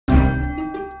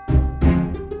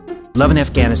Love in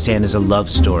Afghanistan is a love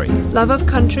story. Love of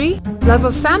country, love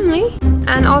of family,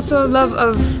 and also love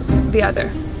of the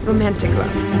other, romantic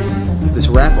love. This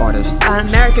rap artist, An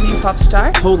American hip-hop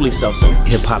star, totally self-centered,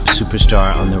 Hip-hop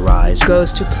superstar on the rise.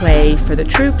 Goes to play for the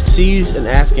troops. sees an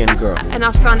Afghan girl, an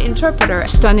Afghan interpreter,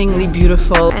 Stunningly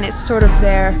beautiful. and it's sort of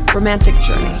their romantic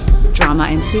journey. Drama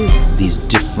ensues. These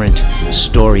different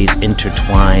stories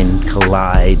intertwine,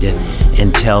 collide,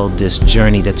 and tell this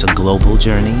journey that's a global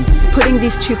journey. Putting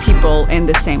these two people in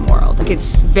the same world.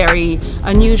 It's very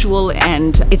unusual,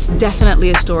 and it's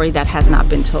definitely a story that has not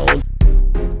been told.